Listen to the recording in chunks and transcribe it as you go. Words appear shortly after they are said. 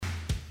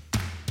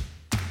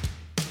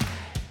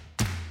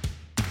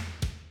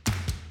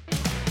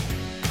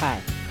Hi,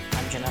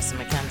 I'm Janessa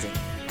McKenzie,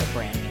 the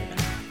Brand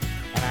Maven,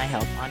 and I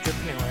help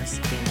entrepreneurs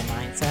gain the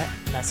mindset,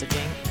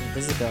 messaging, and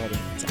visibility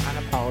to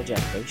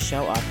unapologetically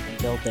show up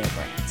and build their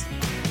brands.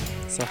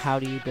 So how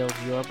do you build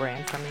your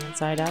brand from the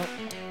inside out?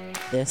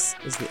 This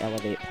is the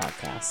Elevate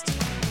Podcast.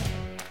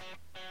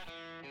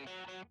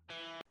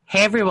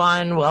 Hey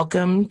everyone,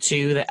 welcome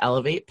to the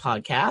Elevate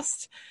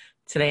Podcast.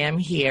 Today I'm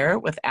here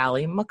with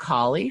Allie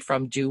McCauley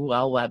from Do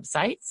Well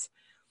Websites.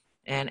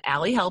 And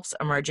Allie helps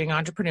emerging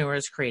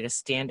entrepreneurs create a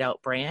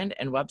standout brand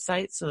and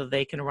website so that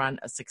they can run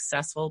a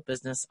successful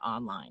business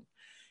online.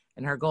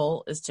 And her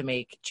goal is to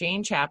make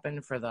change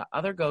happen for the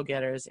other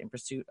go-getters in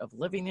pursuit of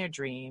living their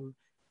dream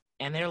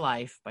and their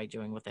life by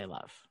doing what they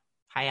love.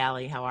 Hi,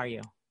 Allie. How are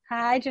you?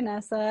 Hi,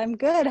 Janessa. I'm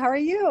good. How are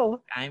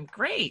you? I'm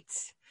great.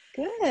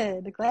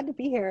 Good. Glad to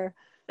be here.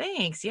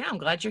 Thanks. Yeah, I'm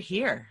glad you're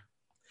here.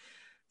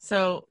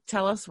 So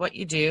tell us what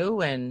you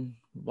do and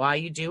why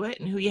you do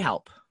it and who you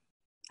help.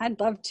 I'd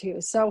love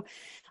to. So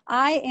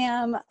I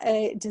am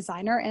a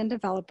designer and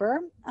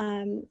developer.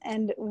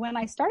 And when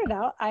I started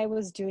out, I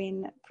was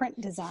doing print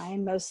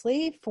design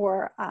mostly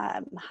for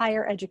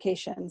higher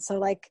education. So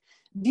like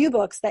view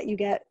books that you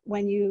get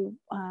when you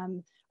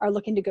are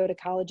looking to go to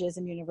colleges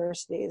and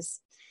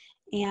universities.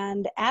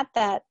 And at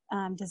that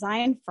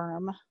design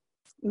firm,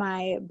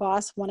 my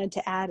boss wanted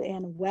to add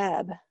in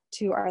web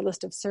to our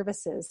list of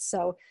services.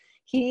 So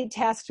he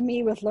tasked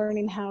me with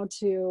learning how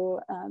to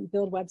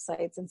build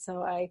websites. And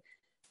so I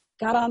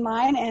got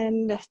online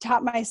and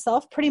taught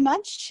myself pretty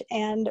much.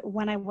 And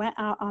when I went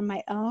out on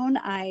my own,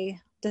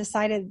 I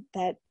decided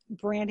that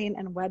branding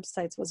and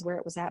websites was where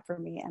it was at for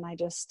me. And I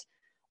just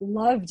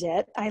loved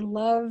it. I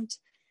loved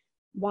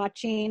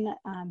watching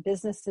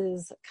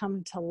businesses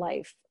come to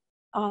life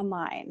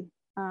online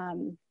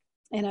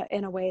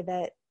in a way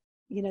that,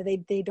 you know,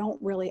 they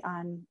don't really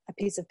on a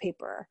piece of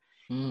paper.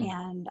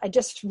 And I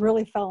just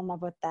really fell in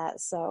love with that.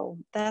 So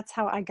that's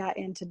how I got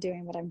into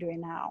doing what I'm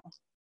doing now.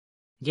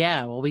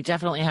 Yeah, well, we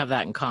definitely have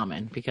that in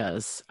common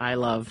because I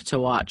love to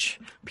watch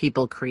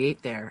people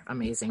create their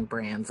amazing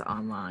brands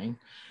online.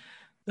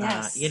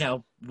 Yes.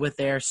 With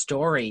their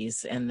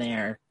stories and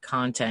their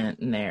content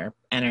and their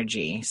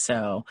energy.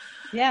 So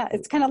yeah,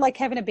 it's kind of like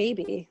having a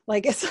baby.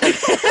 Like it's like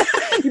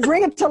you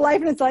bring it to life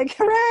and it's like,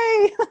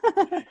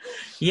 hooray.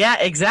 Yeah,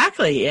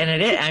 exactly. And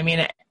it is, I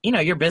mean,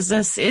 your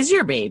business is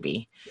your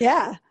baby.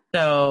 Yeah.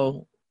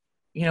 So,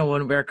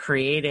 when we're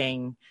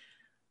creating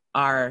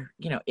our,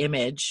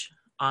 image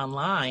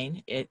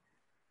online,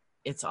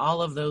 it's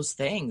all of those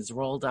things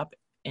rolled up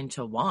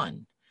into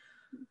one.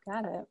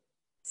 Got it.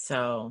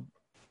 So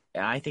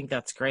I think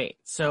that's great.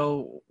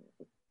 So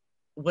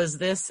was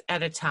this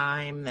at a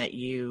time that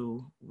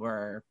you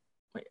were,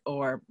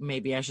 or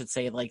maybe I should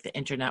say like the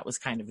internet was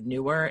kind of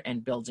newer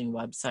and building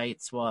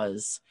websites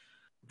was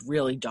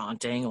really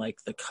daunting, like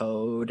the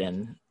code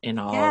and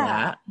all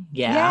that?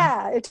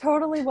 Yeah, it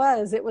totally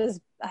was. It was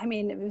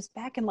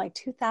back in like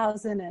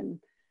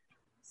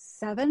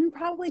 2007,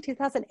 probably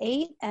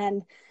 2008.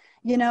 And,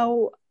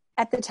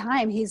 at the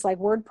time he's like,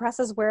 WordPress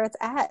is where it's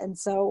at. And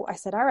so I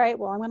said, all right,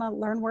 well, I'm going to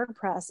learn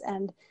WordPress.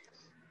 And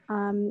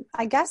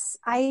I guess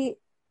I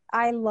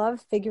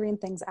love figuring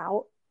things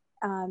out.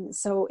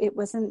 So it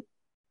wasn't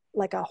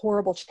like a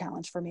horrible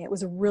challenge for me. It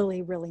was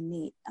really, really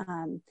neat.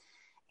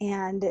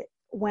 And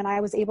when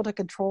I was able to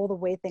control the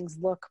way things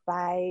look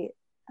by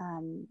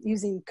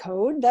using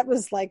code, that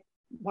was like,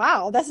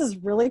 wow, this is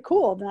really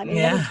cool that I'm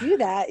able to do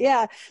that.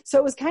 Yeah. So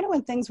it was kind of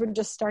when things were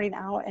just starting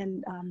out,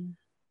 and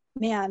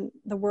man,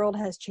 the world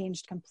has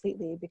changed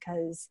completely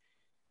because,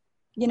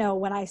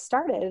 when I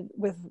started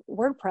with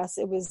WordPress,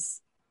 it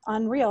was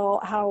unreal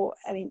how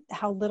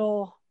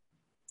little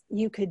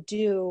you could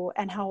do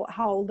and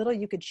how little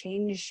you could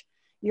change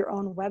your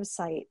own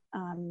website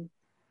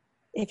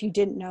if you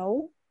didn't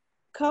know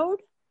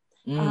code.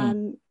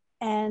 And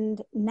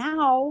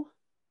now,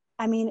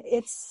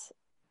 it's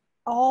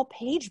all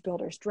page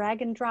builders,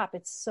 drag and drop.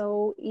 It's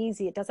so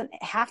easy. It doesn't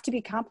have to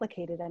be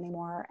complicated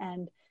anymore.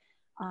 And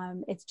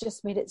it's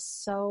just made it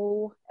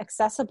so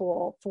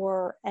accessible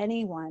for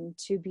anyone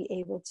to be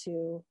able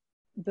to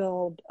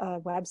build a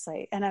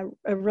website, and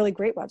a really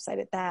great website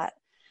at that.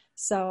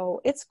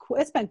 So it's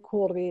been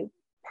cool to be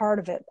part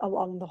of it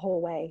along the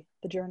whole way,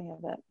 the journey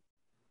of it.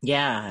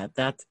 Yeah,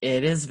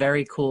 it is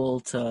very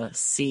cool to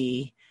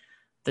see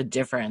the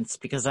difference,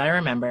 because I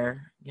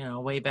remember,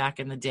 way back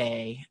in the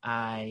day,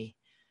 I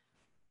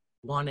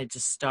wanted to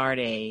start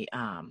a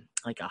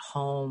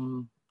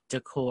home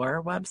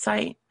decor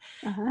website.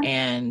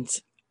 And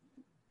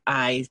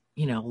I,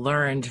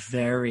 learned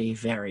very,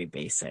 very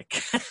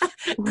basic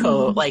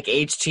code, like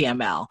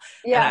HTML.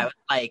 Yeah. And I was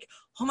like,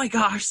 oh my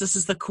gosh, this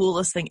is the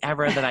coolest thing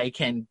ever that I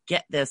can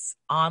get this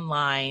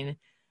online.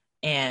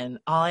 And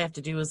all I have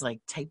to do is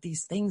like type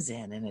these things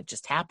in and it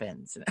just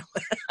happens.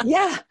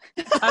 Yeah.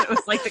 It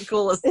was like the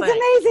coolest thing.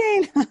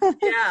 It's amazing.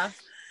 Yeah.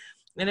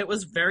 And it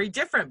was very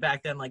different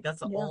back then. Like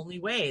that's the only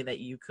way that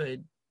you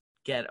could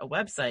get a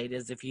website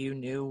is if you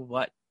knew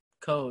what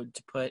code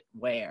to put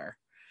where.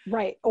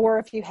 Right. Or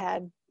if you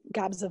had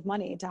gobs of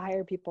money to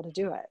hire people to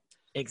do it.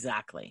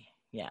 Exactly.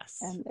 Yes.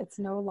 And it's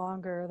no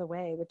longer the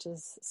way, which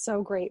is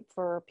so great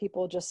for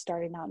people just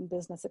starting out in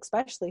business,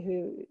 especially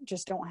who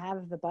just don't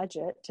have the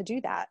budget to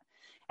do that.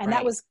 And that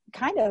Right. was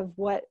kind of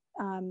what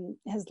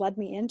has led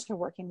me into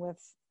working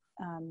with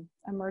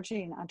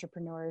emerging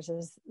entrepreneurs,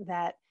 is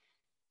that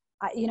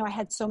I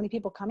had so many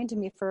people coming to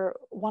me for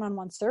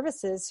one-on-one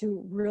services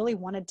who really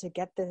wanted to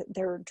get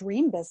their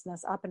dream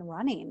business up and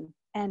running.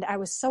 And I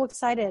was so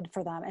excited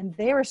for them, and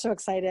they were so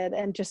excited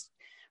and just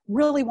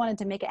really wanted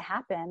to make it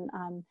happen.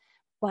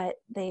 But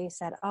they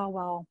said, oh,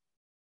 well,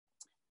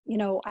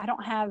 I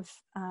don't have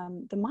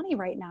the money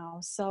right now.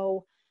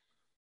 So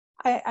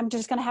I'm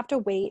just going to have to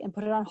wait and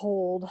put it on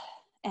hold,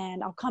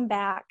 and I'll come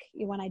back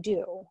when I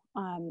do.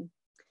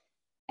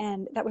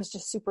 And that was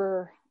just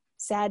super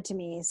sad to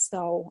me.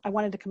 So I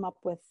wanted to come up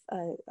with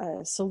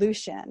a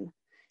solution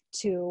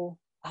to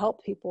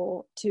help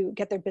people to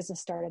get their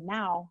business started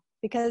now.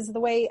 Because the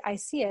way I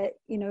see it,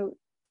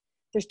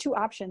 there's two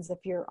options. If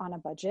you're on a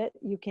budget,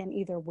 you can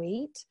either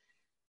wait,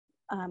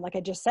 like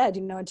I just said,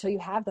 until you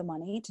have the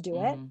money to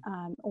do it,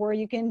 or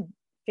you can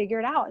figure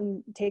it out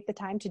and take the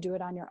time to do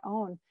it on your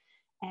own.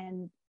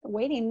 And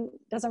waiting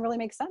doesn't really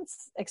make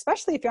sense,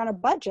 especially if you're on a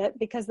budget,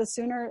 because the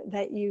sooner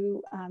that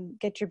you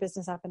get your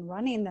business up and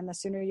running, then the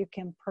sooner you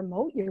can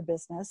promote your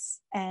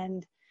business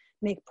and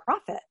make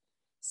profit.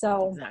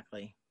 So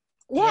Exactly.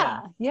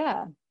 yeah.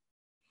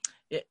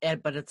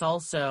 But it's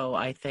also,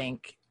 I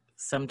think,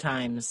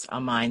 sometimes a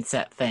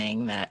mindset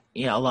thing that,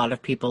 a lot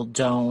of people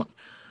don't,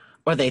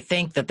 or they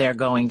think that they're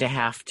going to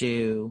have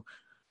to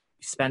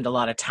spend a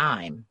lot of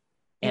time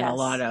and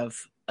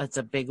Yes. it's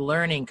a big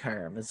learning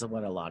curve is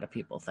what a lot of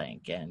people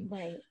think. And,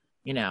 Right.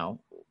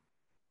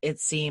 It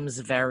seems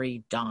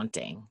very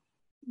daunting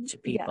to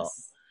people.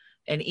 Yes.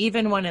 And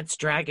even when it's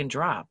drag and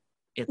drop,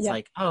 it's Yep.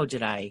 like, oh, do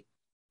I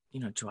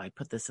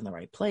put this in the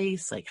right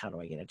place? Like, how do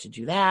I get it to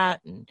do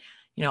that? And,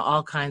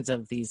 all kinds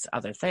of these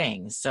other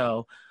things.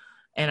 So,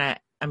 and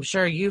I'm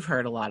sure you've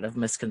heard a lot of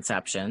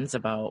misconceptions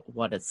about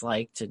what it's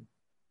like to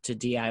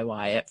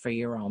DIY it for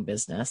your own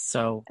business.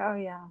 So Oh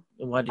yeah.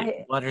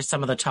 what are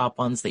some of the top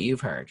ones that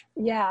you've heard?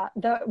 Yeah.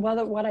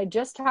 What I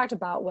just talked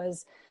about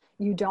was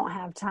you don't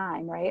have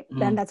time, right?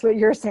 Then Mm. that's what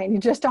you're saying. You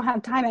just don't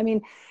have time. I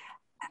mean,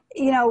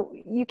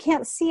 you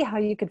can't see how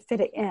you could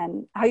fit it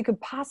in, how you could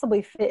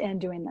possibly fit in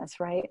doing this,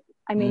 right?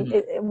 I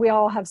mean, we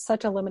all have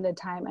such a limited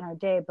time in our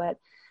day, but,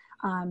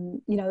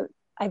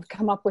 I've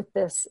come up with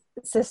this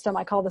system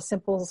I call the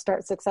Simple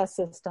Start Success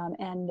System.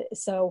 And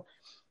so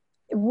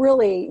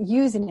really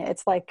using it,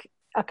 it's like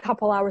a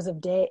couple hours a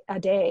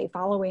day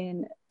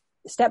following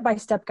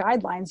step-by-step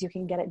guidelines, you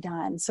can get it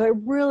done. So it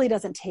really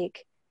doesn't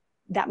take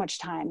that much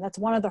time. That's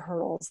one of the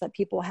hurdles that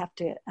people have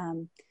to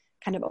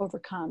kind of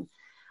overcome.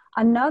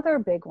 Another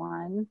big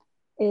one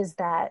is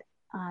that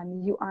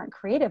you aren't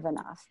creative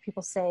enough.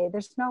 People say,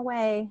 there's no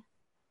way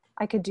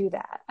I could do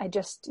that. I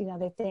just,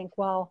 they think,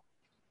 well,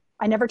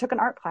 I never took an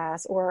art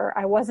class, or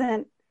I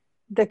wasn't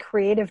the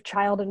creative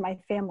child in my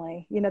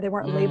family. They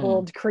weren't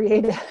labeled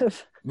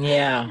creative.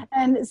 Yeah.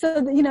 And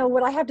so,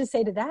 what I have to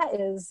say to that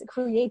is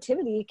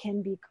creativity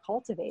can be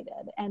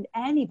cultivated, and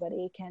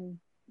anybody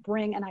can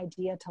bring an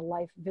idea to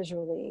life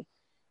visually.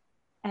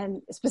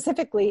 And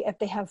specifically if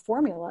they have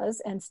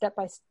formulas and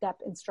step-by-step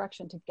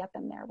instruction to get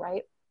them there,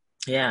 right?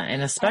 Yeah.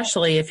 And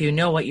especially if you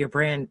know what you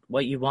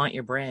want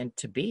your brand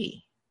to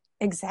be.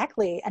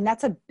 Exactly. And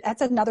that's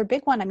another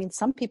big one. I mean,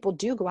 some people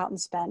do go out and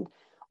spend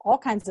all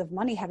kinds of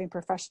money having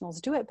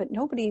professionals do it, but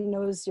nobody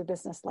knows your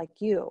business like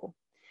you.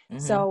 Mm-hmm.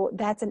 So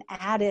that's an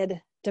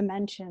added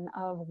dimension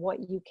of what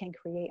you can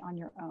create on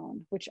your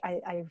own, which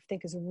I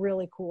think is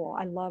really cool.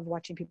 I love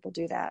watching people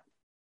do that.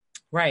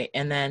 Right.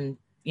 And then,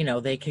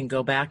 they can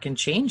go back and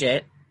change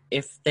it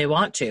if they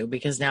want to,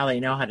 because now they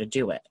know how to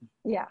do it.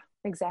 Yeah,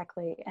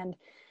 exactly. And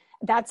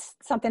that's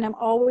something I'm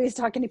always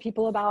talking to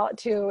people about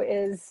too,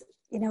 is,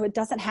 it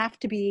doesn't have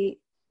to be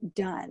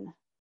done.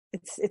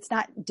 It's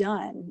not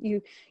done.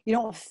 You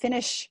don't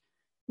finish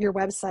your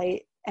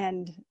website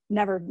and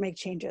never make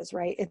changes,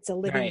 right? It's a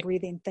living, right,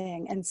 breathing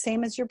thing. And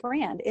same as your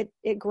brand,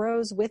 it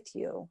grows with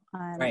you,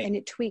 right, and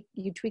you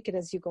tweak it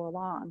as you go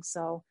along.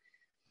 So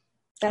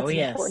that's an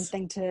important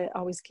thing to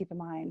always keep in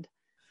mind.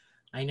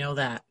 I know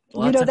that.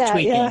 Lots of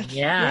tweaking.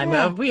 Yeah. I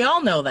mean, we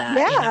all know that.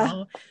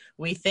 Yeah.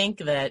 We think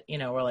that,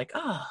 we're like,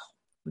 oh,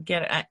 we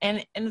get it.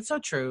 And it's so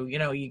true.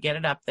 You get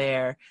it up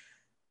there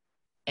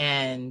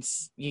and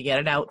you get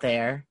it out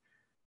there.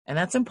 And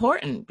that's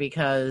important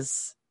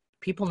because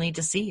people need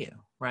to see you,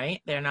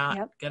 right? They're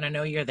not going to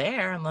know you're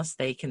there unless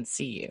they can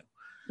see you.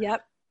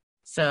 Yep.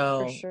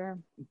 So for sure,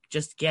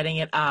 just getting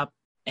it up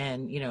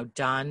and,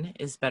 done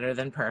is better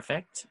than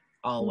perfect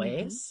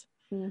always.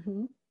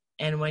 Mm-hmm.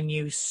 And when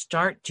you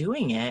start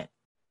doing it,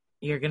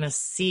 you're going to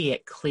see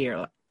it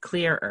clearer.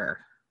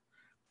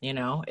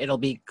 It'll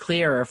be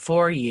clearer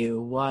for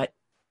you what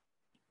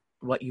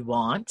you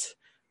want,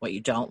 what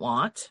you don't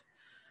want,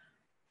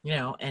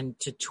 and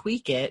to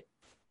tweak it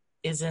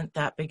isn't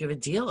that big of a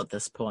deal at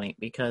this point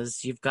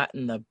because you've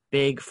gotten the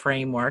big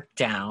framework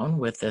down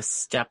with this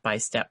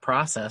step-by-step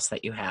process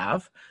that you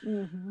have.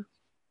 Mm-hmm.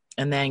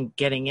 And then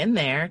getting in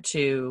there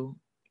to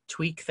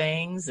tweak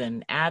things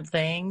and add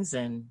things,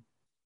 and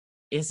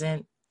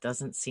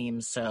doesn't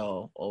seem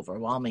so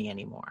overwhelming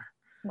anymore.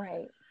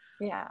 Right.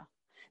 Yeah.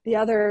 The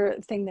other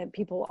thing that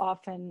people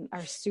often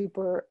are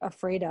super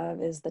afraid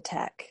of is the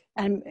tech.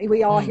 And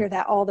we all hear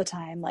that all the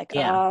time. Like,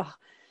 Yeah. oh,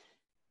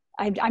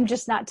 I'm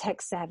just not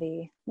tech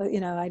savvy.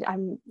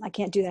 I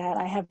can't do that.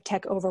 I have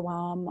tech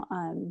overwhelm.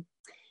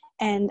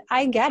 And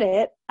I get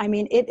it. I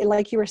mean,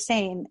 like you were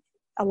saying,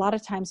 a lot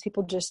of times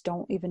people just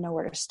don't even know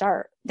where to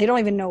start. They don't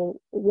even know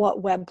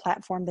what web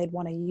platform they'd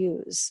want to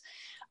use,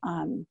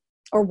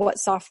 or what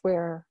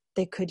software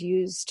they could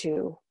use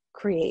to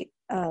create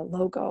a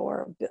logo,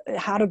 or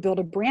how to build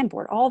a brand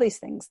board. All these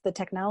things, the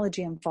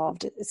technology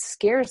involved, it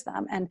scares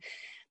them. And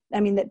I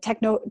mean, that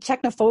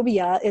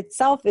technophobia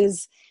itself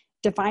is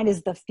defined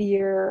as the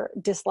fear,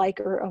 dislike,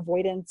 or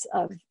avoidance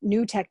of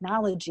new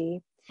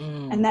technology.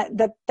 And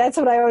that's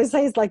what I always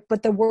say is like,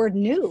 but the word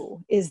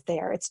new is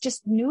there. It's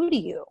just new to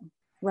you.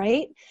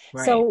 Right.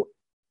 So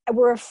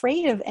we're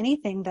afraid of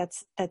anything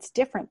that's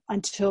different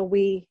until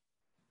we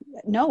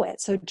know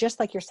it. So just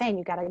like you're saying,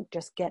 you got to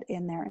just get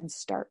in there and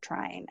start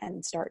trying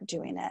and start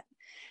doing it.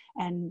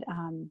 And,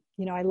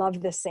 I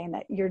love this saying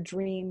that your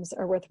dreams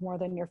are worth more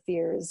than your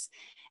fears.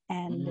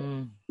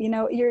 And,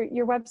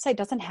 your website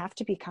doesn't have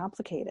to be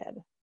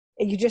complicated.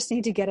 You just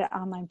need to get an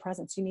online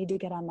presence. You need to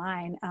get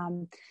online.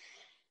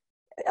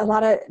 A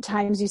lot of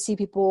times you see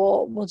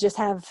people will just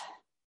have,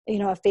 a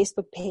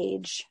Facebook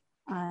page.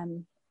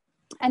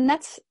 And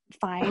that's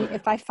fine.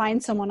 If I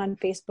find someone on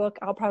Facebook,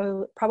 I'll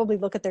probably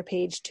look at their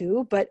page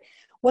too. But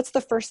what's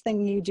the first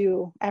thing you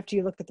do after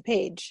you look at the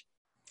page?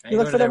 You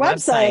look for their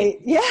website.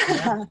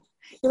 Yeah.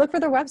 You look for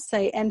their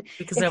website. And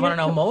because I want to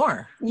know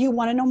more. You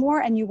want to know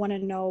more, and you want to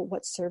know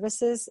what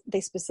services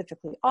they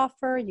specifically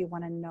offer. You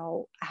want to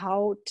know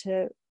how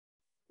to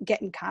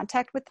get in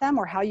contact with them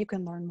or how you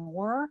can learn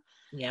more.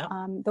 Yeah.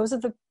 Those are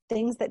the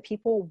things that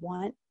people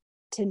want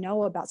to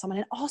know about someone.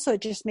 And also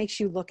it just makes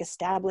you look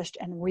established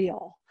and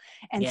real.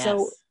 And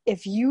so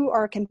if you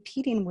are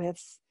competing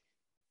with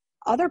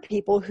other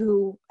people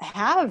who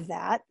have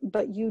that,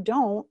 but you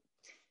don't,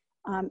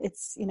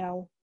 it's,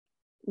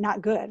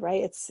 not good,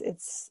 right?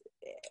 It's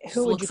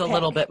who would you pick? Looks a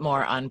little bit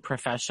more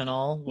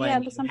unprofessional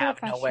when you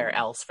have nowhere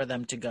else for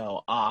them to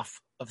go off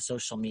of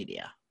social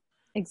media.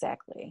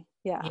 Exactly.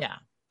 Yeah. Yeah.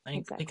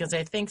 Because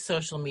I think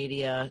social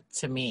media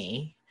to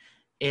me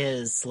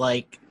is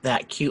like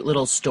that cute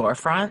little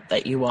storefront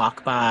that you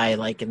walk by,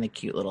 like in the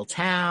cute little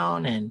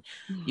town, and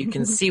you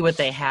can see what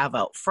they have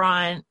out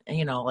front,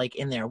 like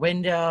in their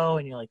window,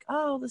 and you're like,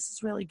 oh, this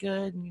is really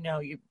good. And,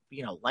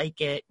 you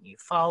like it, and you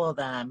follow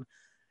them,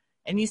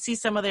 and you see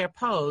some of their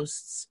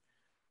posts,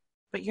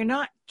 but you're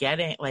not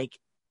getting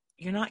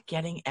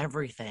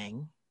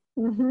everything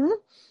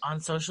on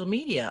social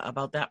media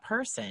about that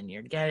person.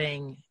 You're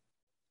getting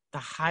the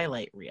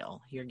highlight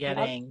reel. You're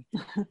getting,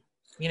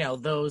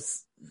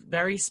 those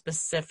very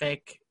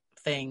specific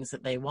things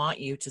that they want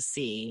you to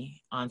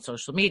see on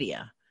social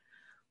media.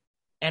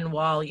 And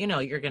while,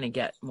 you're going to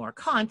get more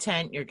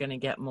content, you're going to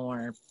get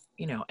more,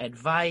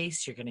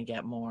 advice, you're going to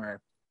get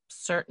more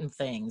certain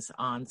things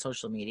on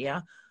social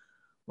media.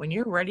 When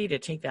you're ready to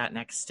take that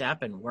next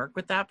step and work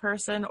with that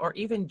person, or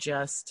even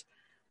just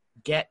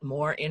get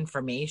more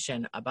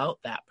information about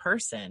that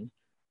person,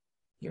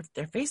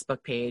 their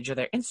Facebook page or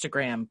their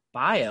Instagram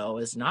bio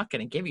is not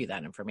going to give you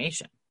that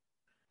information.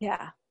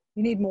 Yeah.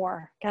 You need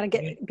more. Got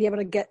to be able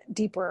to get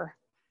deeper.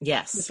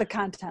 Yes. With the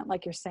content,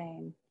 like you're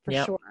saying, for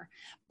sure.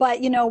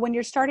 But, when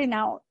you're starting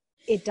out,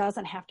 it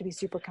doesn't have to be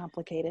super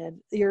complicated.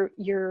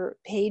 Your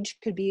page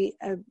could be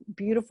a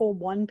beautiful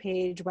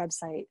one-page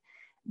website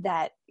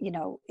that,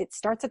 it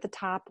starts at the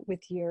top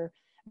with your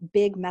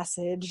big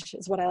message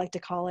is what I like to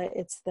call it.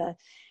 It's the,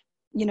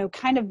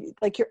 kind of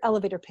like your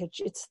elevator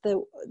pitch. It's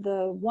the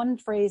one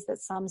phrase that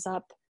sums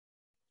up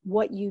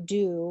what you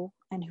do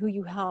and who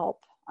you help,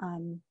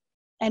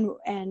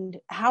 and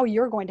how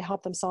you're going to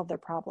help them solve their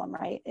problem,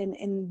 right?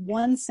 In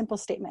one simple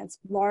statement, it's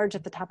large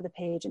at the top of the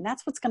page, and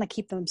that's what's going to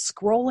keep them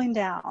scrolling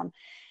down.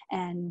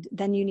 And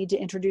then you need to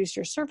introduce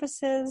your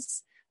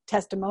services.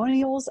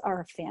 Testimonials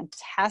are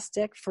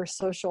fantastic for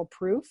social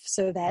proof,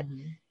 so that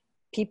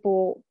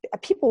people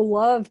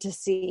love to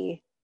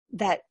see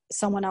that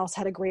someone else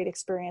had a great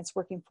experience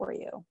working for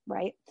you,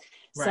 right?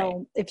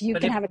 So if you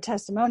can have a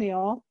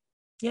testimonial.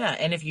 Yeah,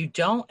 and if you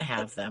don't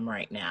have them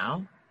right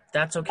now,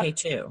 that's okay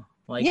too.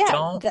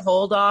 Don't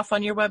hold off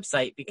on your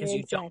website because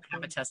you don't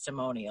have a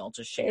testimonial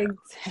to share.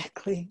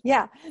 Exactly.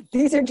 Yeah.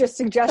 These are just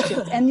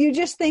suggestions. And you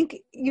just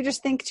think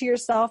to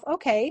yourself,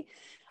 okay,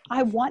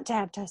 I want to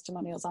have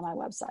testimonials on my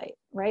website,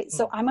 right?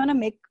 So I'm going to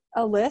make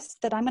a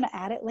list that I'm going to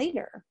add it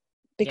later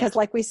because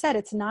like we said,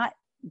 it's not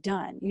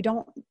done. You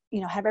don't,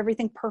 have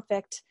everything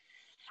perfect.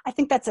 I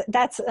think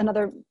that's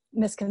another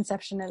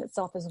misconception in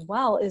itself as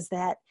well, is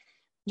that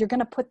you're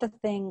going to put the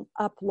thing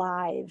up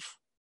live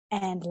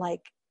and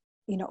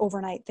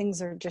overnight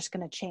things are just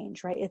going to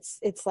change, right?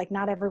 It's like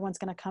not everyone's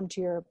going to come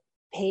to your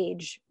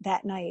page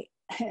that night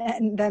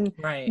and then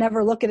Right.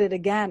 never look at it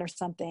again or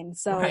something.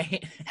 So,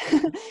 Right.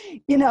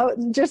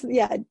 just,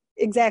 yeah,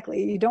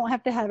 exactly. You don't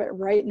have to have it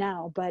right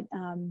now, but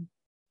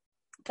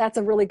that's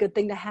a really good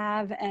thing to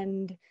have.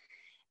 And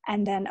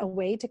then a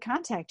way to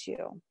contact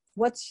you.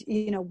 What's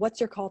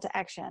your call to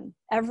action?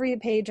 Every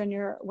page on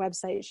your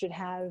website should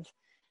have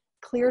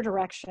clear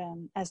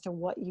direction as to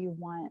what you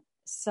want.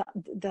 So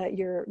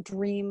your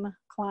dream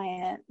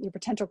client, your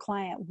potential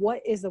client,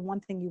 what is the one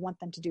thing you want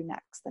them to do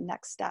next, the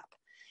next step?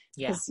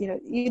 Yeah. Because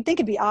you'd think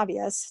it'd be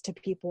obvious to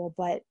people,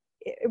 but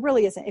it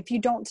really isn't. If you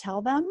don't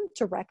tell them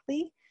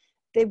directly,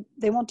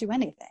 they won't do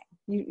anything.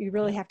 You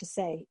really Yeah. have to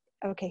say,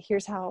 okay,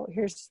 here's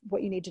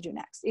what you need to do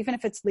next. Even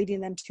if it's leading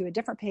them to a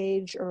different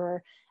page,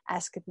 or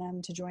asking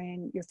them to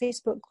join your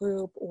Facebook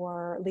group,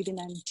 or leading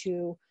them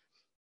to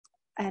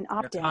an Your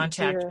opt-in to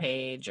contact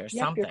page or your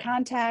something.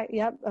 contact,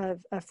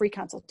 a free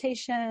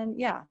consultation.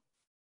 Yeah.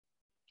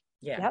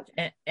 Yeah.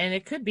 Yep. And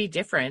it could be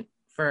different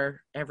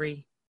for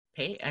every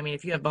page. I mean,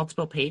 if you have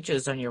multiple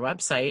pages on your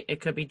website,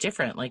 it could be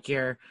different. Like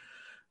your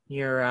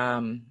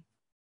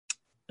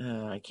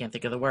I can't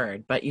think of the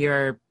word, but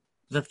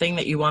the thing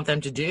that you want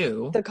them to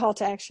do, The call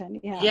to action.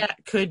 Yeah. yeah,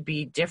 could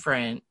be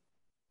different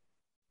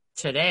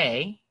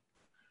today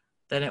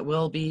than it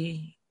will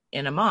be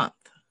in a month,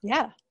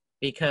 Yeah,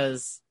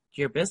 because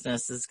your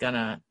business is going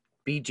to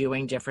be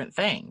doing different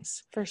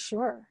things. for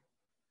sure.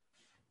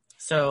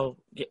 So,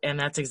 and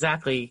that's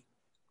exactly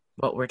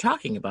what we're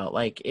talking about.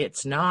 Like,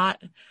 it's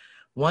not,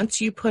 once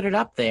you put it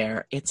up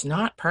there, it's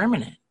not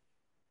permanent.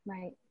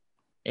 Right.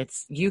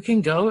 You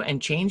can go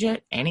and change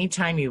it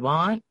anytime you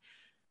want.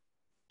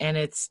 And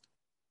it's,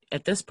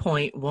 at this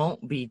point,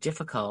 won't be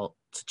difficult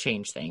to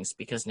change things,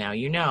 because now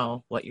you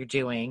know what you're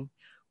doing,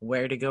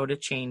 where to go to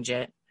change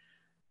it,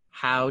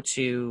 how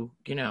to,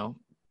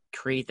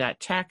 create that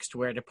text,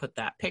 where to put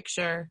that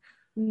picture,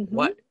 Mm-hmm.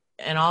 what,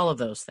 and all of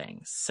those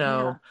things. Yeah.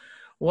 So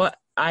what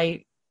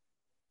I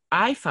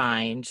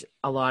find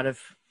a lot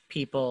of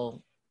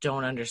people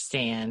don't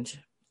understand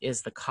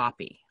is the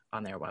copy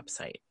on their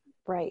website.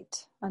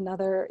 Right.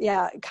 Another,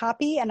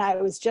 copy. And I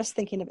was just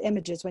thinking of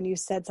images when you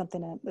said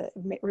something that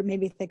made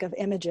me think of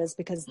images,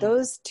 because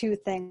those two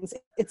things,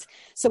 it's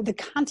so the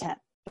content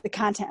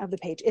of the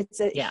page,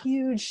 it's a Yeah.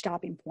 huge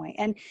stopping point.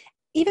 And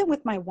even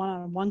with my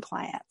one-on-one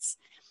clients,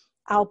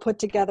 I'll put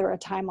together a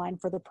timeline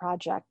for the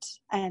project.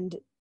 And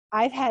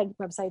I've had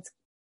websites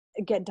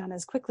get done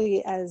as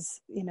quickly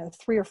as,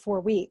 3 or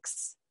 4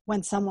 weeks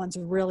when someone's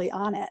really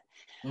on it.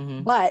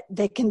 Mm-hmm. But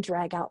they can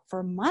drag out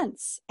for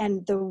months.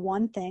 And the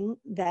one thing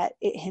that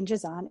it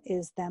hinges on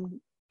is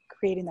them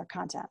creating their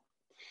content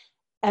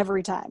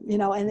every time,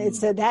 and it's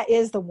that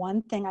is the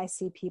one thing I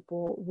see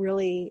people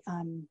really,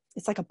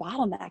 it's like a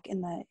bottleneck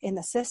in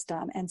the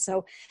system. And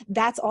so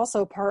that's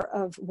also part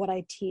of what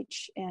I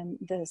teach in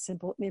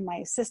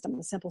my system,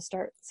 the Simple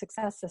Start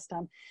Success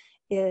system,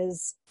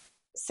 is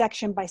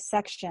section by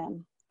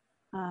section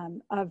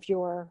of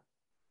your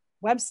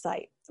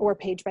website, or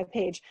page by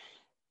page,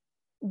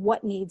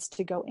 what needs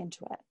to go into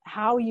it,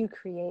 how you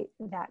create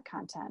that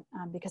content,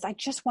 because I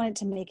just wanted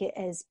to make it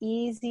as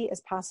easy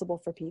as possible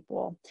for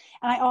people.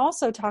 And I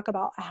also talk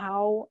about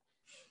how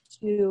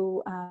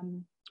to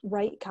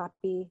write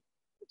copy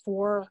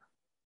for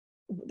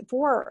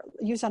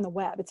use on the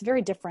web. It's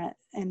very different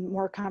and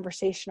more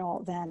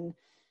conversational than,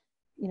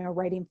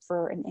 writing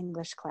for an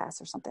English class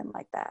or something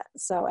like that.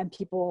 So, and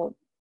people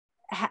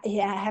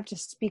have to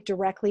speak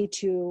directly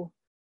to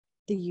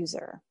the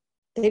user.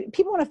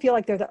 People want to feel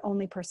like they're the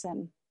only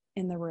person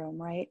in the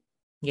room, right?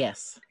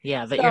 Yes.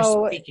 Yeah. That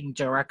So, you're speaking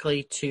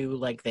directly to,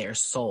 like, their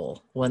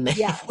soul when they,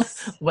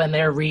 yes, when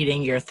they're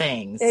reading your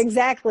things.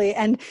 exactly.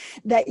 And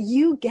that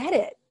you get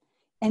it,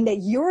 and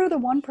that you're the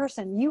one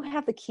person, you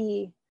have the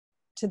key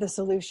to the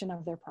solution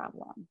of their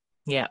problem.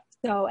 Yeah.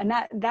 So, and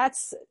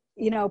that's,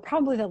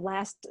 probably the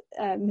last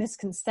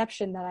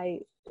misconception that I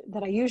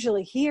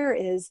usually hear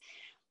is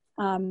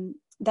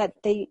that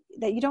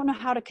you don't know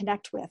how to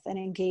connect with and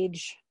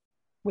engage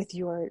with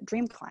your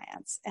dream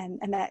clients. And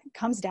that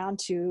comes down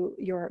to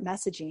your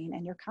messaging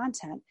and your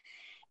content.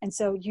 And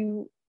so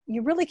you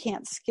really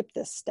can't skip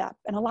this step.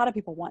 And a lot of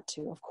people want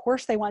to, of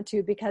course they want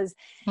to, because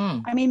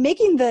I mean,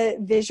 making the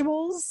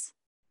visuals,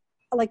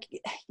 like,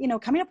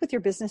 coming up with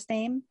your business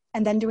name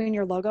and then doing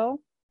your logo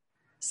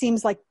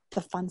seems like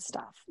the fun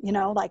stuff,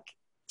 like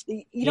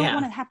you don't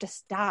want to have to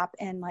stop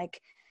and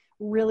like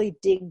really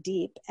dig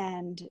deep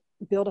and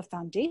build a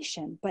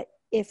foundation. But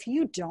if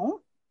you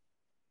don't,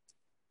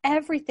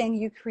 everything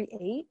you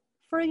create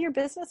for your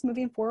business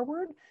moving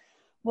forward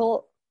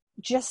will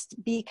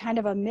just be kind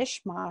of a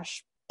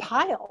mishmash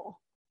pile.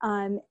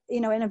 And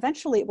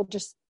eventually it will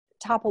just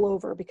topple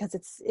over, because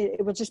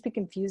it will just be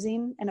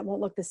confusing, and it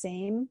won't look the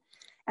same,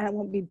 and it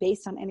won't be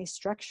based on any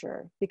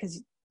structure,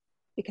 because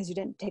you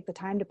didn't take the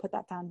time to put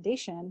that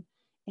foundation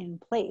in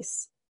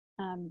place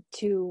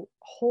to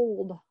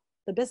hold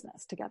the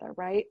business together.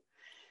 Right.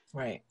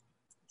 Right.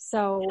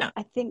 So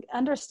I think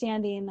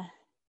understanding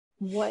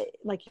what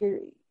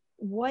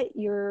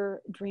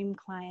your dream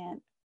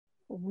client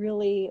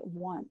really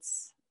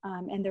wants,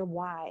 and their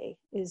why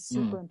is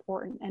super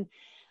important. And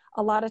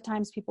a lot of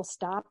times people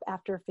stop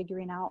after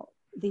figuring out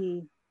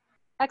the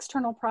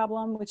external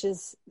problem, which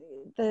is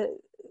the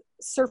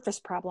surface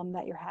problem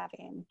that you're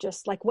having,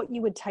 just like what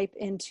you would type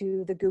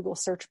into the Google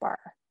search bar.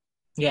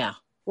 Yeah.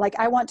 Like,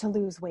 I want to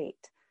lose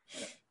weight,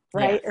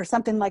 right? Or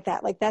something like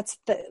that. Like that's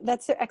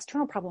the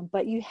external problem,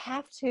 but you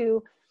have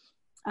to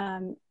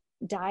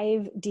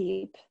dive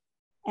deep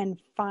and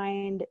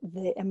find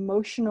the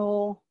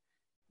emotional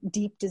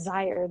deep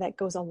desire that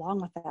goes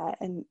along with that,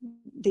 and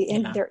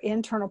their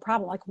internal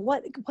problem. Like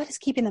what is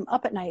keeping them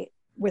up at night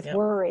with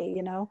worry,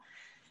 you know?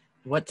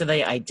 What do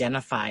they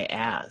identify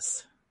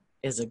as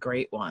is a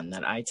great one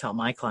that I tell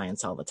my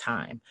clients all the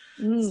time.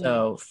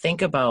 So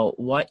think about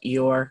what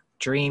your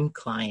dream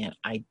client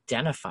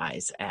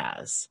identifies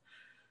as.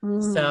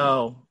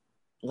 So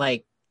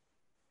like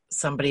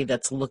somebody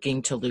that's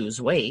looking to lose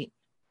weight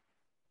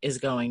is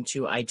going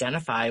to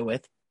identify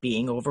with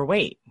being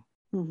overweight,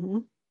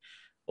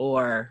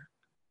 or,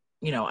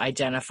 you know,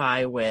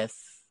 identify with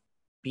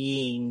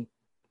being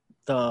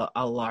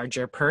a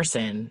larger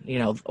person, you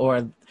know,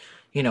 or,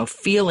 you know,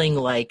 feeling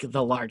like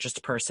the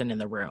largest person in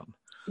the room.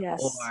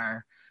 Yes.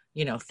 Or,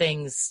 you know,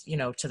 things, you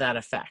know, to that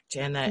effect.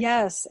 And that,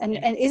 yes. And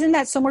isn't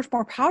that so much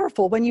more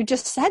powerful when you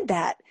just said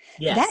that?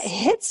 Yes. That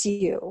hits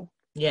you.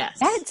 Yes.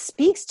 That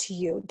speaks to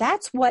you.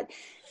 That's what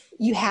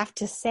you have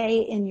to say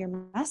in your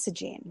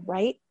messaging,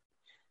 right?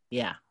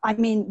 Yeah. I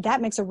mean,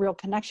 that makes a real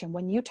connection.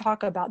 When you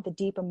talk about the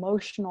deep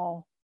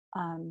emotional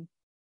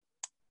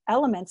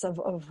elements of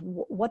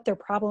what their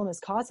problem is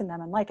causing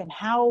them in life and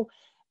how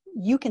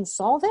you can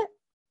solve it.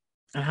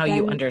 And how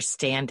you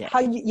understand it.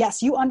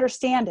 Yes, you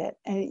understand it.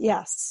 And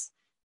yes,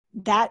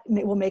 that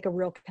will make a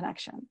real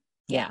connection.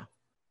 Yeah.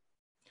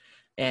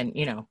 And,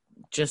 you know,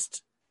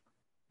 just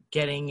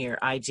getting your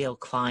ideal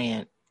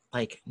client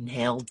like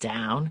nailed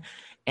down.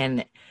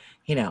 And,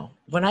 you know,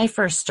 when I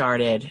first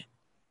started,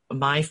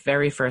 my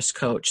very first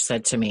coach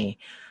said to me,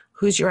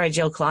 "Who's your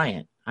ideal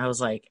client?" I was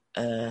like,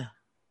 I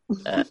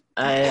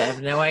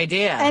have no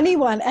idea.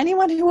 Anyone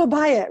who will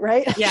buy it,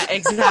 right? Yeah,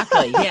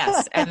 exactly.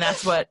 Yes. And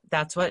that's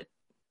what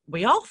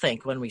we all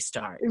think when we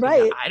start.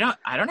 Right. You know,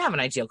 I don't have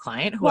an ideal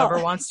client.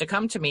 Whoever wants to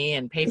come to me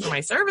and pay for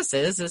my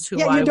services is who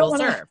I will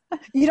serve.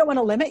 You don't want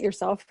to limit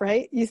yourself,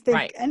 right? You think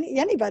right.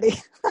 Anybody.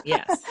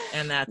 Yes.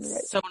 And that's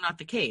right. so not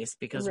the case,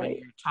 because when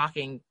you're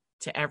talking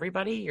to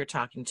everybody, you're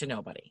talking to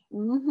nobody.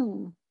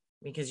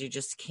 Because you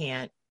just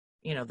can't,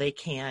 you know, they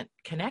can't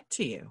connect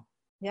to you.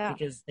 Yeah.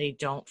 Because they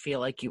don't feel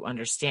like you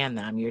understand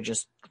them. You're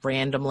just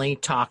randomly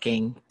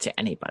talking to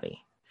anybody.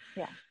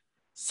 Yeah.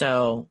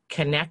 So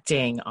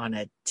connecting on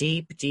a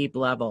deep, deep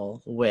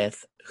level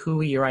with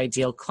who your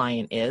ideal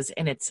client is,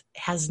 and it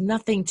has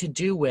nothing to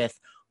do with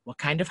what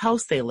kind of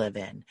house they live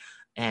in.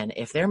 And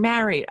if they're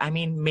married, I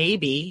mean,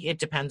 maybe it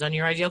depends on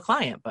your ideal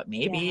client, but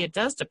maybe it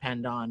does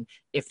depend on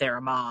if they're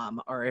a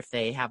mom or if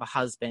they have a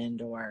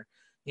husband, or,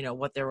 you know,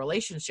 what their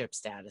relationship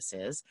status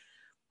is.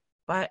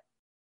 But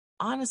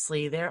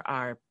honestly, there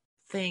are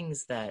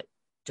things that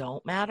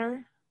don't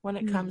matter when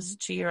it comes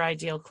to your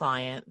ideal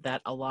client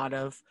that a lot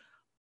of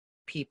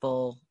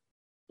people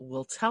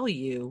will tell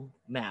you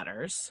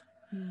matters.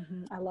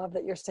 I love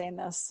that you're saying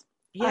this.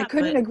 Yeah, I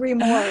couldn't agree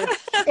more.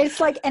 It's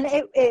like, and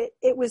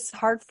it was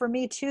hard for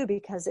me too,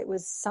 because it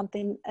was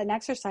an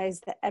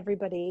exercise that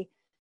everybody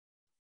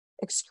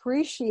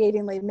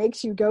excruciatingly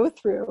makes you go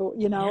through,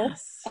 you know?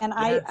 Yes, and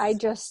I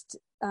just,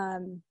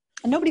 and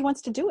nobody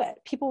wants to do it.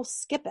 People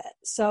skip it.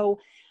 So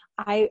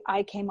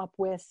I came up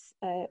with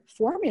a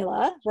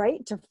formula,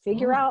 right, to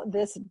figure out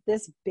this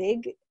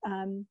big,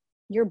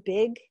 your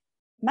big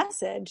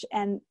message.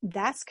 And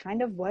that's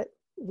kind of what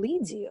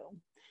leads you.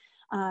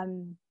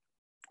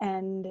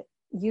 And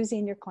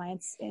using your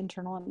client's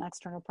internal and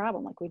external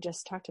problem, like we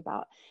just talked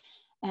about.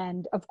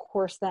 And of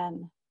course,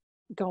 then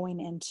going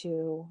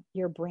into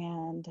your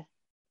brand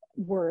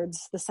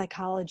words, the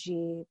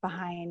psychology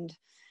behind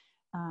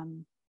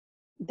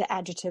the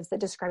adjectives that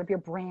describe your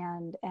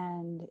brand,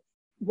 and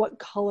what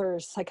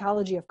colors,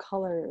 psychology of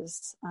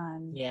colors,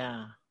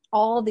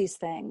 all these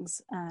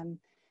things,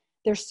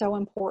 they're so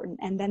important.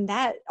 And then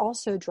that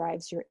also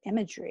drives your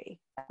imagery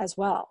as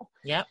well.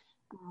 Yep.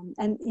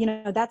 And, you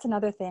know, that's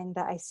another thing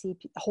that I see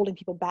holding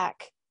people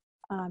back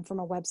from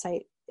a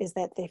website, is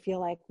that they feel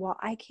like, well,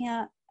 I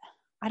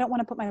don't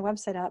want to put my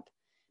website up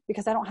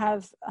because I don't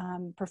have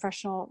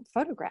professional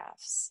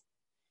photographs.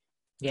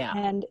 Yeah.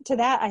 And to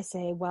that I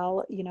say,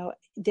 well, you know,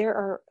 there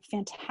are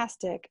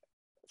fantastic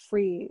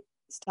free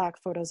stock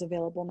photos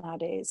available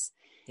nowadays.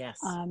 Yes.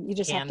 You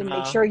just have to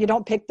make sure you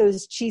don't pick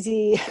those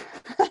cheesy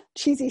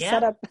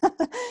setup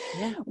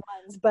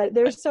ones, but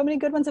there's so many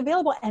good ones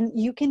available, and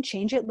you can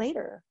change it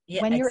later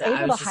when you're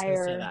able to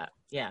hire.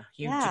 Yeah.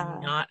 You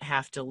do not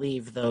have to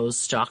leave those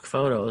stock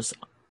photos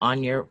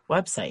on your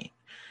website.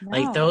 No.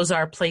 Like, those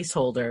are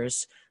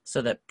placeholders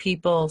so that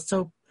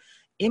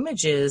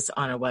images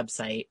on a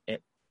website,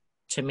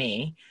 to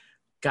me,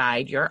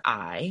 guide your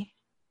eye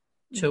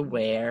to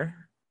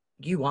where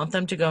you want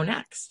them to go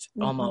next,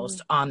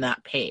 almost on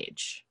that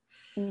page.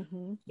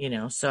 You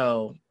know,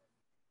 so,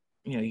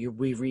 you know,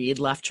 we read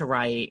left to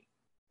right.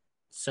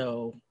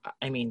 So,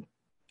 I mean,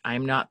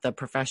 I'm not the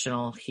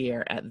professional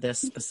here at this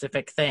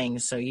specific thing.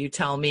 So you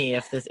tell me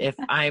if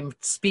I'm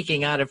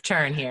speaking out of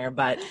turn here,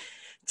 but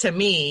to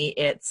me,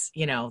 it's,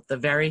 the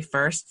very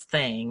first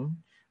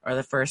thing or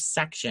the first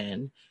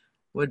section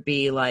would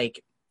be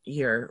like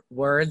your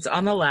words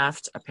on the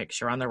left, a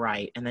picture on the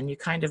right. And then you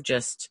kind of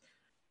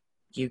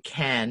you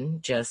can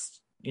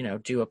just,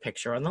 do a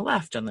picture on the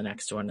left on the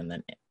next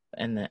one.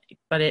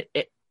 But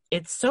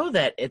it's so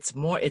that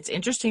it's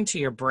interesting to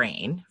your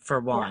brain for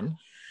one,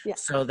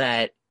 so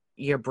that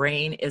your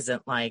brain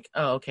isn't like,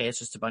 oh, okay, it's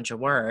just a bunch of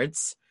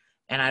words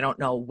and I don't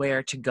know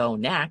where to go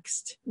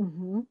next,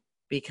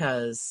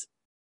 because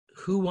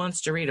who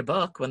wants to read a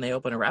book when they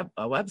open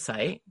a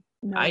website?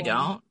 I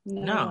don't.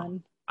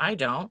 No, I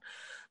don't.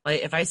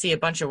 Like if I see a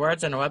bunch of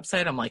words on a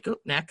website, I'm like,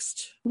 oop,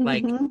 next.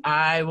 Like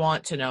I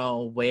want to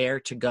know where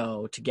to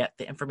go to get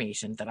the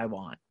information that I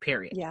want,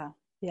 period. Yeah.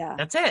 Yeah.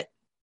 That's it.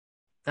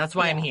 That's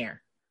why I'm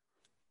here.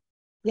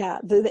 Yeah.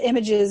 The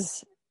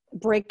images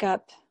break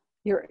up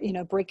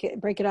break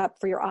it up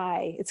for your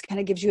eye. It kind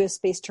of gives you a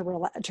space to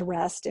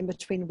rest in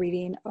between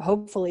reading,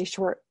 hopefully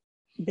short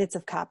bits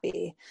of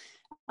copy.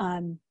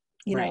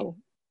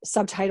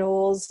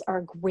 Subtitles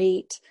are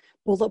great.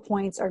 Bullet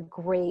points are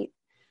great.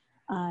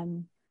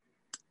 And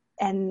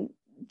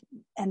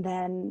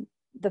then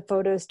the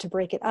photos to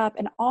break it up.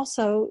 And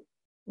also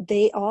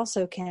they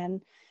also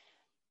can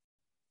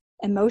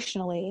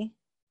emotionally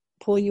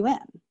pull you in.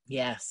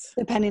 Yes.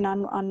 Depending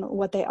on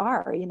what they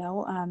are,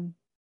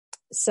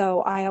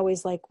 So I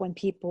always like when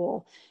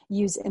people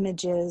use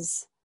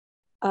images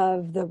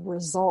of the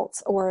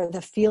results or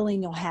the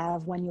feeling you'll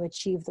have when you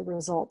achieve the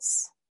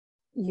results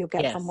you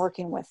get from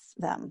working with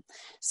them.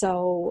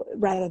 So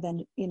rather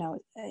than,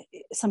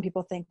 some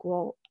people think,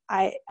 well,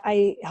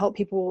 I help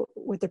people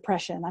with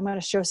depression. I'm going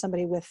to show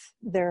somebody with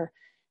their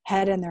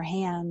head in their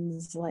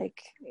hands,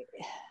 like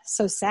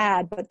so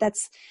sad, but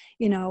that's,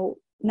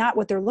 not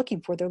what they're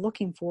looking for. They're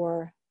looking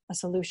for a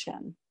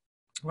solution.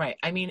 Right.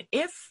 I mean,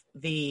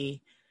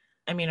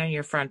 on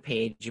your front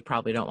page, you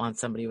probably don't want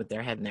somebody with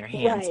their head in their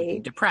hands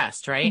looking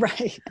depressed, right?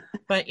 Right.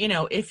 But,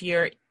 if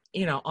you're,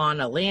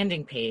 on a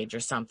landing page or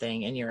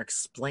something and you're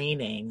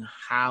explaining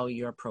how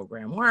your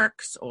program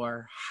works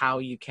or how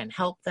you can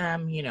help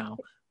them,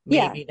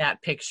 maybe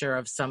that picture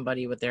of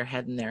somebody with their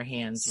head in their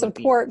hands.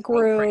 Support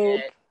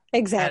group.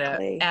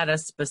 Exactly. At a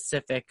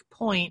specific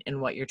point in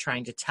what you're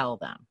trying to tell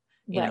them.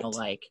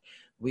 Like,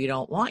 we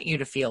don't want you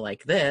to feel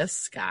like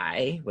this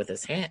guy with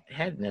his head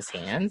in his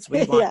hands.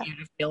 We want you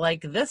to feel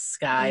like this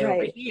guy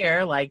over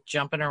here, like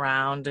jumping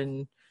around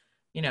and,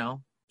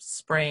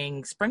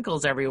 spraying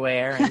sprinkles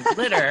everywhere and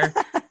glitter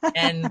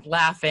and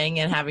laughing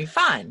and having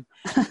fun.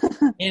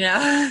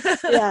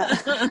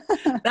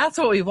 That's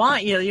what we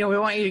want you. We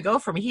want you to go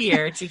from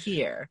here to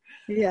here.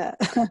 Yeah.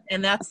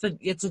 And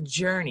it's a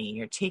journey.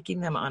 You're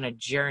taking them on a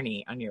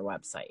journey on your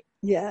website.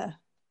 Yeah.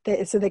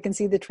 So they can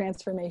see the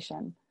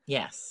transformation.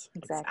 Yes,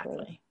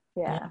 exactly.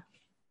 Yeah.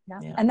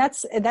 And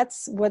that's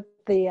what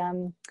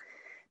the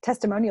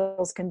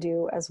testimonials can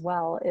do as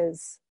well,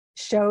 is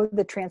show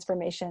the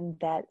transformation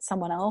that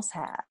someone else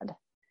had.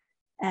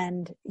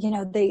 And,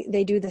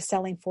 they do the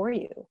selling for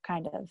you,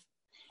 kind of.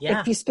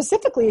 Yeah.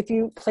 If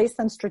you place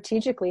them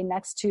strategically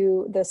next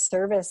to the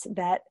service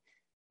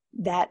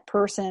that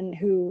person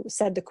who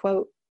said the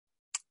quote,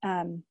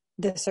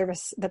 the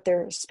service that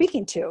they're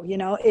speaking to,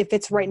 if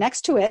it's right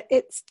next to it,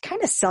 it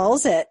kind of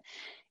sells it.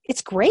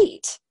 It's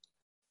great.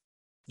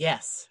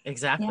 Yes,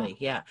 exactly.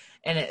 Yeah.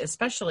 And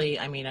especially,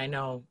 I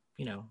know,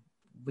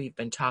 we've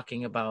been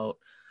talking about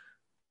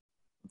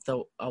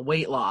a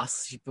weight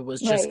loss. It was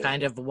just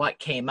kind of what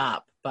came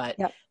up, but,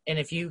 and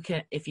if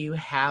you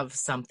have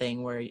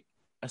something where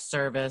a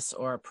service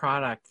or a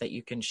product that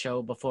you can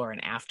show before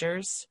and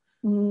afters,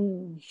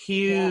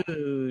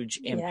 huge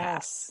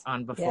impact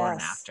on before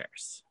and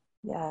afters.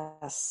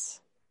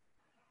 Yes.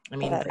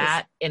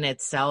 That in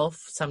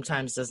itself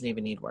sometimes doesn't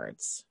even need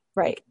words.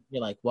 Right.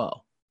 You're like,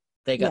 whoa,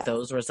 they got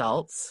those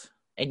results,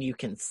 and you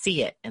can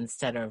see it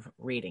instead of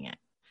reading it.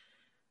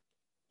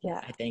 Yeah.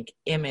 I think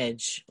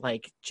image,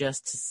 like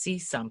just to see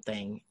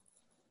something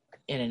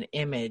in an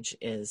image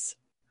is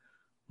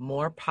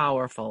more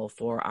powerful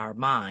for our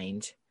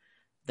mind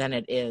than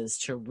it is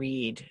to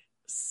read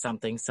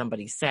something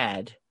somebody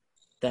said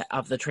that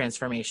of the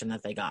transformation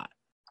that they got.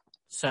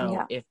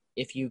 So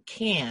if you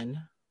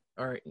can,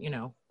 or,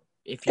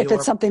 if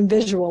it's something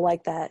visual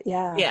like that.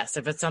 Yeah. Yes.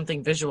 If it's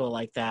something visual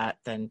like that,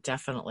 then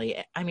definitely,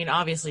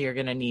 obviously you're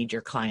going to need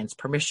your client's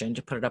permission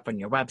to put it up on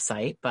your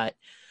website, but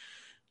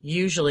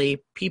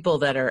usually people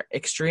that are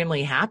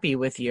extremely happy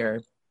with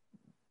the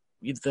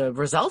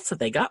results that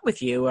they got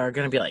with you are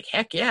going to be like,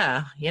 heck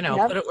yeah,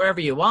 put it wherever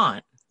you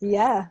want.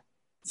 Yeah.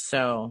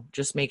 So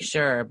just make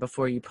sure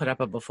before you put up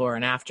a before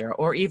and after,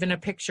 or even a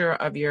picture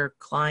of your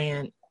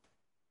client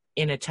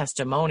in a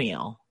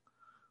testimonial,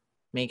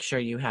 make sure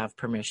you have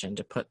permission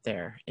to put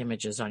their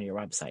images on your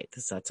website,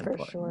 because that's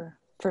important.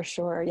 For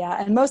sure.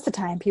 Yeah. And most of the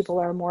time people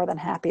are more than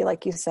happy,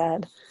 like you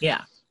said.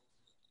 Yeah.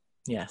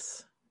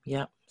 Yes.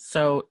 Yep.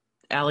 So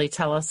Allie,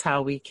 tell us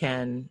how we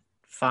can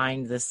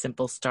find the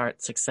Simple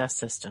Start success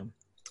system.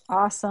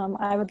 Awesome.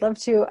 I would love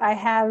to. I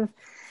have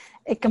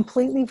a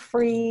completely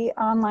free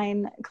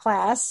online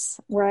class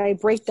where I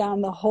break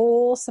down the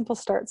whole Simple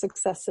Start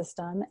success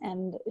system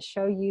and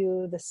show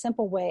you the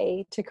simple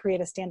way to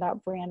create a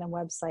standout brand and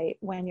website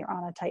when you're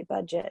on a tight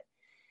budget.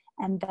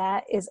 And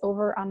that is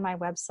over on my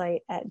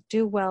website at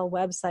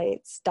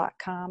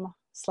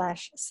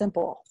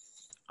dowellwebsites.com/simple.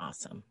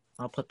 Awesome.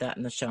 I'll put that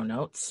in the show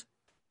notes.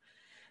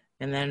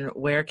 And then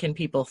where can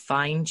people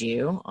find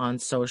you on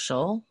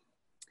social?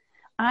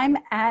 I'm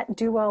at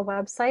Do Well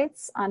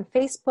Websites on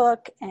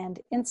Facebook and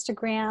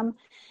Instagram,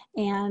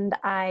 and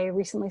I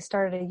recently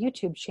started a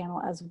YouTube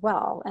channel as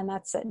well, and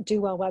that's at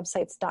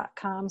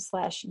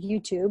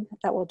dowellwebsites.com/YouTube.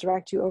 That will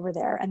direct you over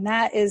there, and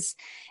that is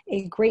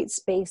a great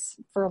space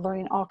for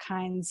learning all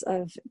kinds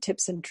of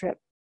tips and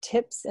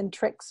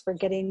tricks for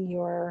getting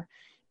your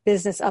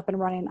business up and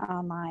running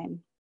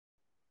online.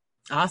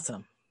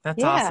 Awesome.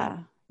 That's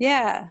awesome.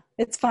 Yeah,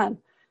 it's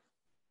fun.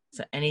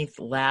 So any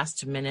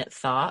last minute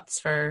thoughts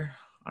for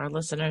our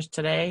listeners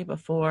today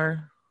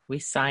before we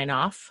sign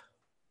off?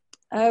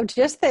 Oh,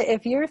 just that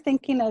if you're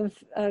thinking of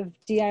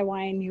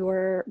DIYing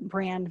your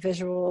brand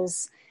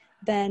visuals,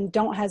 then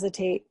don't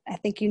hesitate. I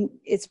think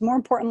it's more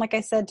important, like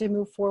I said, to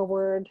move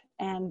forward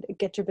and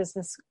get your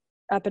business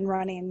up and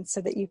running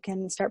so that you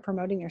can start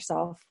promoting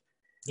yourself.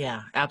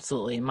 Yeah,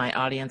 absolutely. My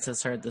audience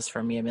has heard this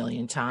from me a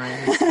million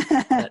times,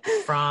 that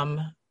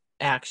from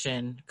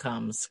action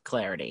comes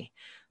clarity.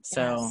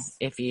 So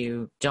if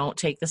you don't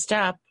take the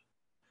step,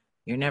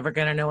 you're never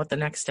going to know what the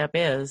next step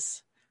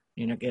is.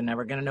 You're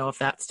never going to know if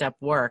that step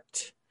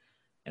worked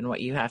and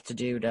what you have to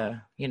do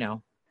to,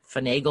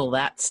 finagle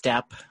that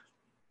step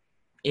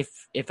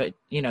if it,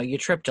 you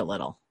tripped a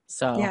little.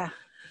 So yeah,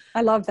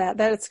 I love that.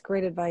 That's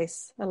great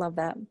advice. I love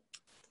that.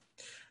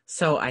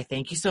 So I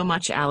thank you so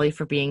much, Allie,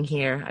 for being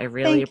here. I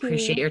really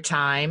appreciate your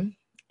time.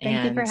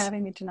 Thank you for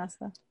having me,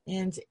 Janessa.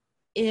 And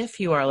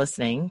if you are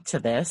listening to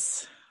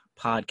this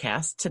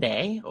podcast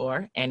today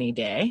or any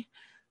day,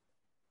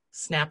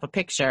 snap a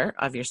picture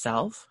of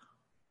yourself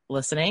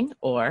listening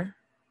or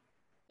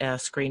a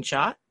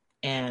screenshot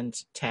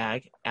and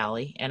tag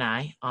Allie and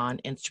I on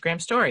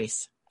Instagram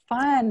stories.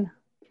 Fun.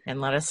 And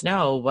let us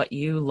know what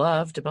you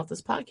loved about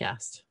this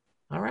podcast.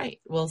 All right.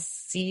 We'll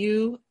see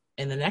you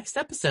in the next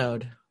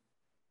episode.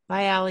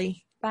 Bye,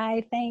 Allie.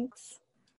 Bye. Thanks.